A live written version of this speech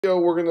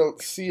We're going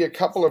to see a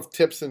couple of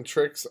tips and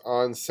tricks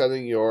on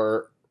setting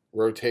your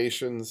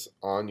rotations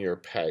on your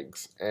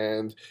pegs.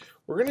 And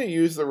we're going to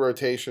use the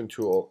rotation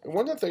tool. And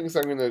one of the things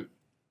I'm going to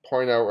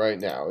point out right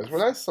now is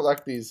when I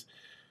select these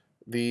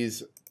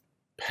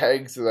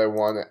pegs that I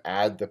want to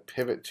add the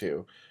pivot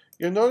to,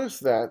 you'll notice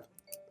that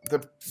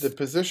the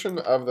position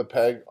of the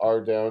peg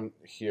are down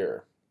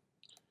here.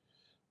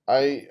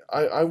 I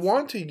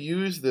want to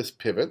use this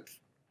pivot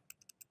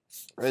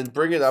and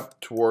bring it up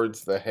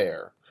towards the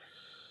hair.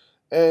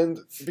 And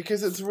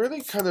because it's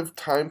really kind of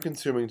time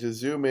consuming to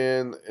zoom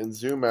in and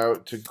zoom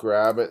out to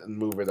grab it and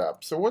move it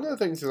up. So one of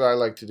the things that I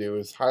like to do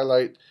is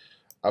highlight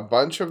a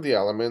bunch of the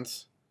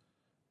elements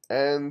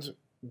and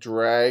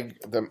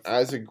drag them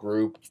as a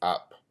group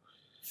up.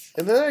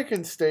 And then I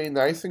can stay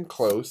nice and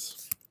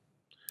close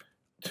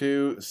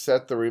to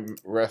set the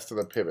rest of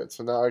the pivot.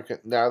 So now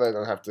now that I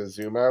don't have to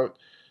zoom out,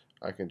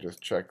 I can just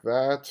check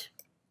that,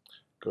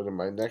 go to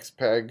my next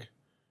peg,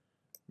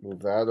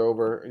 move that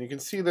over, and you can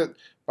see that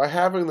by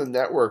having the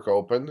network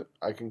open,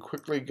 I can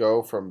quickly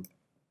go from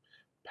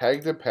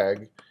peg to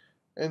peg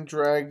and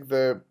drag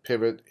the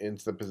pivot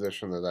into the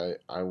position that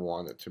I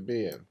want it to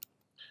be in.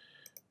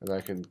 And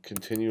I can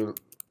continue,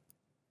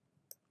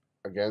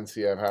 again,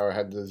 see how I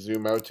had to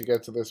zoom out to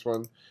get to this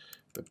one.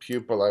 The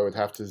pupil, I would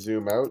have to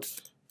zoom out,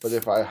 but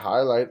if I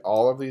highlight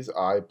all of these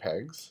eye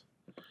pegs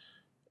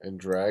and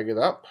drag it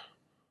up,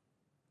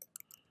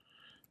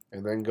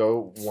 and then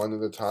go one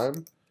at a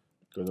time,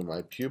 go to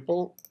my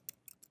pupil,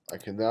 I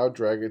can now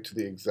drag it to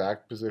the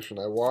exact position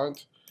I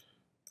want,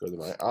 go to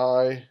my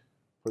eye,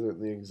 put it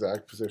in the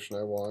exact position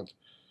I want,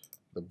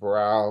 the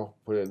brow,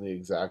 put it in the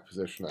exact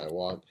position I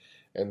want,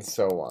 and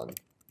so on.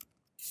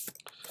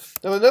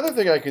 Now another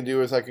thing I can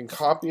do is I can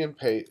copy and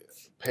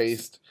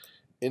paste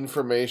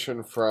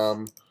information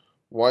from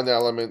one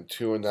element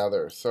to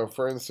another. So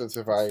for instance,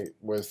 if I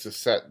was to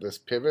set this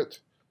pivot,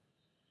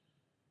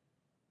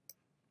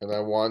 and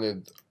I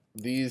wanted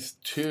these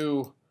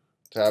two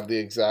to have the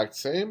exact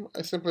same,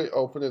 I simply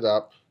open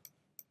up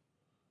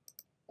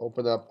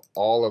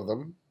all of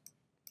them,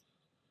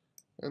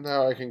 and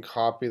now I can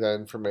copy that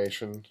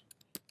information,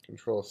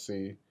 Control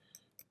C,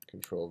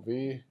 Control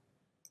V,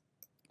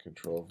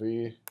 Control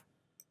V,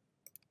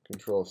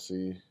 Control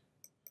C,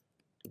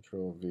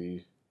 Control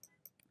V,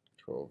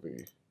 Control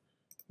V.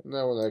 And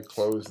now when I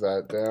close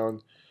that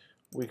down,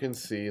 we can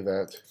see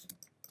that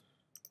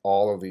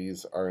all of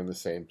these are in the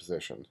same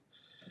position.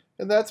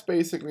 And that's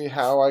basically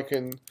how I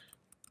can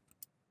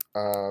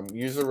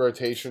use the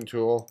rotation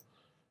tool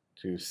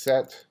to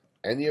set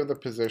any of the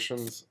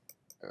positions.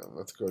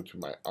 Let's go to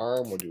my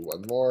arm. We'll do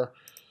one more.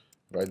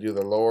 If I do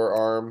the lower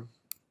arm,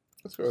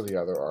 let's go to the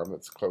other arm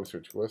that's closer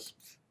to us.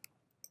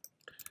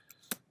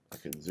 I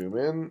can zoom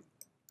in,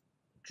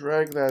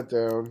 drag that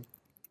down,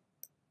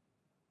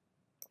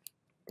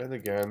 and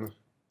again,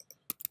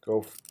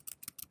 go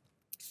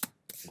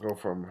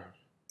from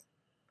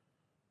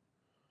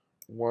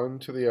one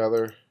to the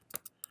other,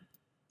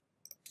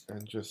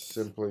 and just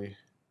simply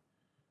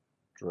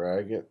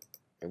drag it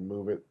and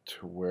move it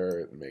to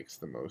where it makes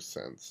the most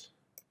sense.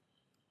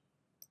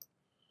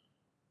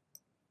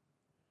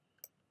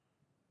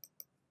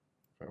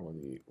 If I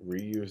want to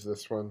reuse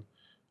this one,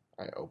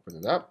 I open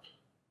it up,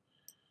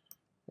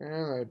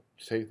 and I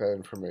take that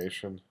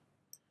information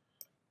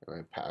and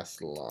I pass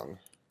it along.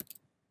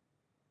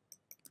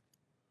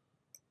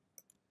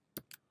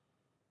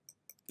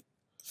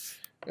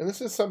 And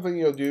this is something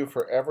you'll do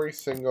for every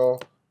single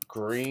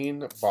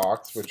green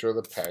box, which are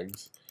the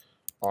pegs,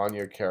 on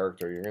your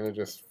character. You're going to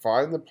just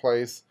find the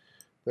place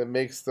that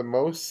makes the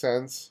most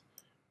sense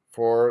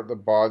for the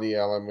body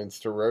elements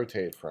to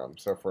rotate from.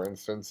 So for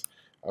instance,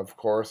 of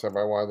course, if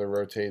I wanted to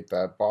rotate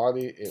that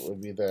body, it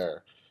would be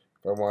there.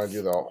 If I want to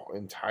do the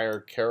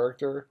entire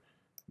character,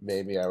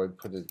 maybe I would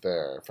put it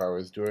there. If I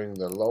was doing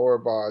the lower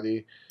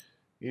body,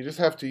 you just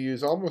have to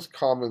use almost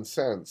common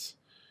sense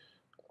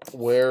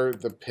where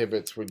the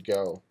pivots would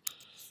go.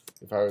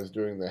 If I was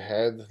doing the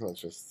head,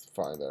 let's just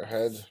find our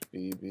head,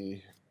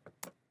 BB.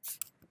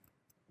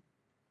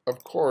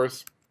 Of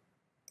course,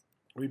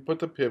 we put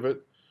the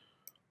pivot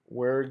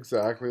where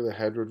exactly the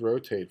head would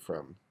rotate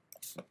from.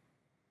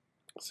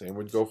 Same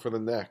would go for the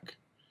neck,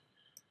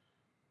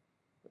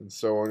 and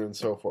so on and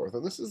so forth.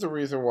 And this is the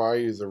reason why I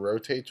use the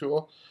rotate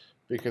tool,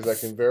 because I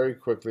can very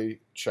quickly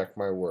check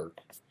my work.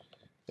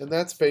 And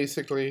that's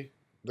basically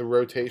the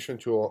rotation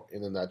tool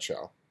in a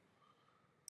nutshell.